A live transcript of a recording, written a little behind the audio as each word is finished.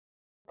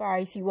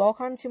Guys,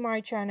 welcome to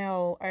my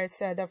channel. It's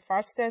the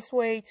fastest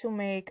way to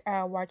make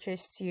waakye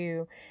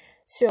stew.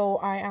 So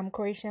I am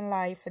Croatian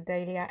Life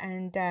Fidelia,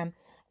 and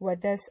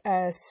with this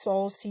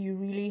sauce you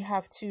really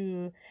have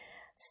to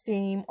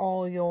steam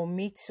all your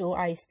meat. So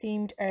I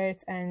steamed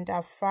it and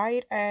I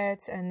fried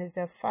it, and it's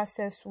the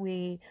fastest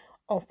way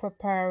of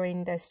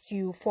preparing the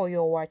stew for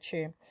your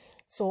waakye.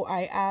 So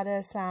I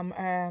added some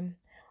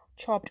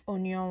chopped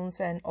onions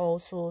and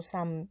also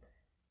some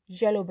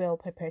yellow bell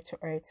pepper to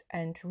it,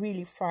 and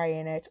really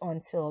frying it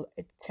until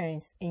it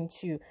turns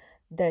into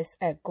this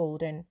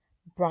golden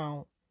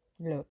brown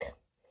look.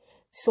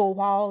 So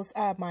whilst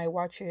my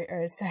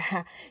waakye is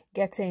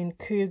getting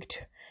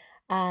cooked,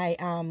 I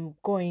am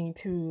going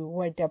through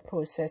with the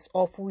process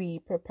of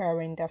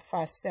preparing the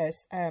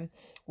fastest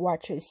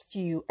waakye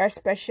stew,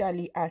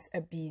 especially as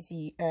a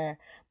busy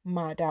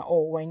mother,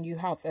 or when you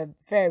have a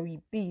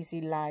very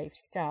busy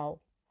lifestyle.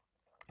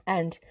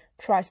 And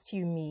trust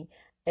you me,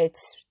 it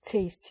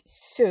tastes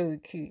so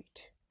good.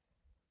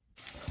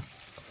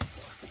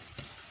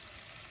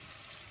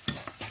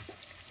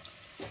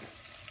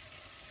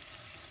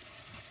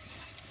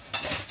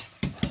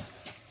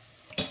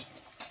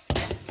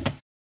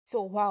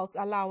 So whilst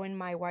allowing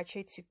my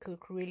waakye to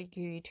cook really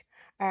good,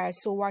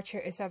 so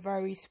waakye is a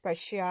very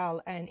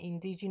special and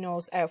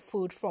indigenous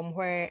food from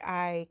where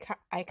I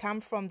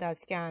come from,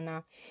 that's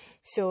Ghana.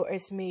 So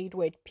it's made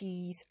with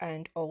peas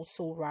and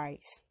also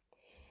rice.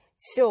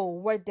 So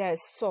with the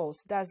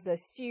sauce, that's the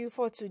stew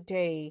for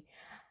today.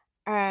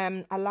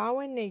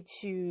 Allowing it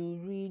to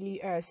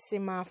really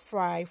simmer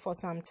fry for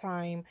some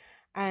time,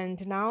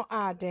 and now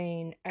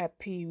adding a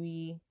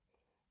piri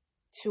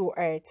to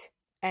it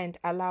and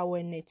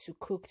allowing it to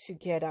cook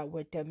together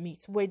with the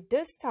meat. With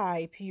this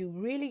type, you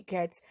really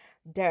get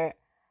the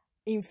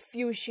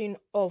infusion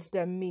of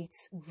the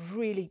meat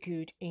really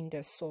good in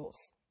the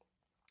sauce,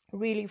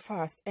 really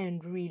fast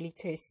and really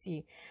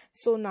tasty.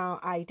 So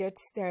now I did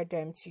stir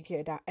them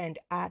together and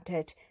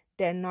added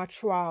the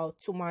natural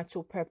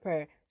tomato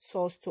pepper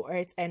sauce to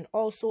it, and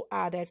also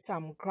added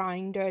some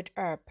grinded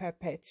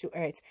pepper to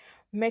it,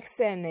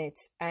 mixing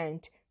it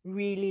and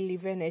really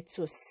leaving it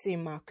to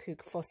simmer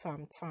cook for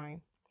some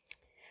time.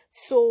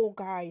 So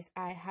guys,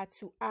 I had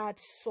to add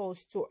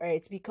sauce to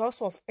it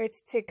because of its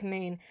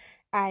thickening.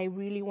 I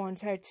really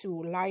wanted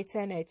to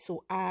lighten it,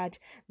 to add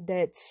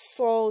the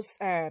sauce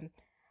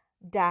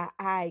that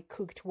I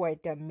cooked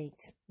with the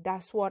meat.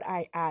 That's what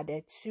I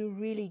added to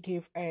really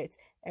give it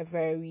a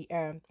very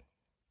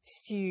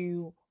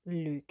stew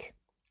look,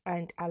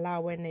 and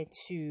allowing it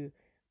to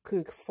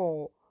cook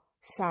for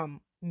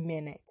some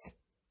minutes.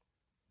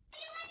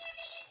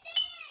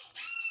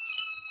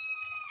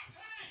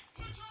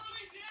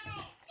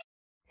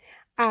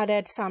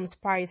 Added some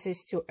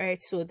spices to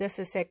it. So this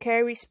is a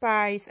curry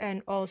spice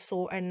and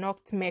also a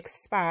nutmeg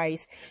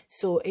spice,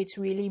 so it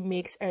really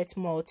makes it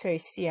more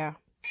tastier.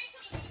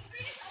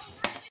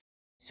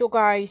 So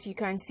guys, you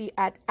can see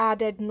I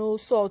added no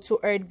salt to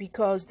it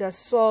because the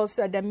sauce,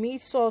 the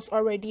meat sauce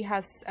already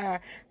has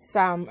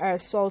some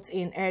salt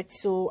in it,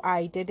 so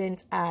I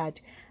didn't add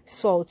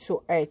salt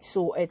to it.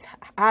 So it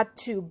had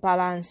to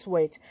balance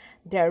with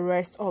the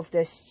rest of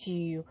the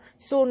stew.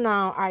 So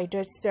now I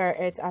just stir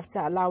it after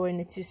allowing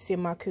it to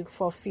simmer cook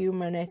for a few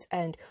minutes,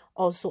 and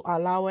also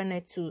allowing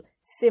it to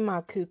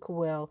simmer cook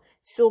well.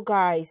 So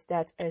guys,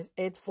 that is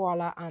it.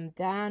 Voila, I'm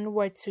done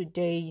with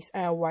today's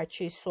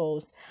waakye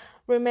sauce.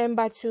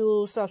 Remember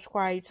to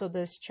subscribe to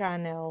this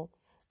channel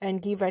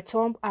and give a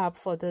thumb up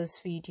for this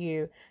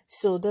video.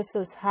 So this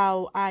is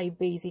how I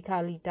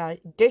basically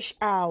dish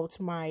out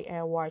my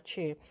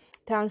waakye.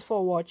 Thanks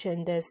for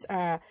watching this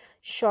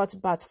short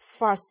but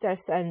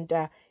fastest and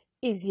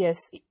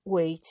easiest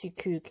way to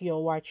cook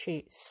your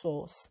waakye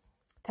sauce.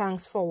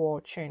 Thanks for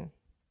watching.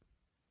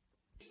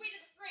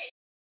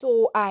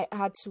 So I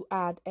had to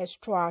add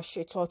extra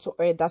shito to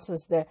it. That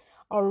is the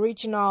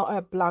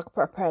original black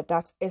pepper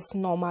that is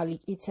normally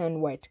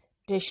eaten with,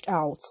 dished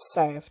out,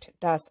 served.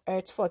 That's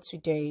it for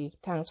today.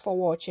 Thanks for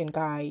watching,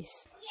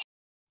 guys.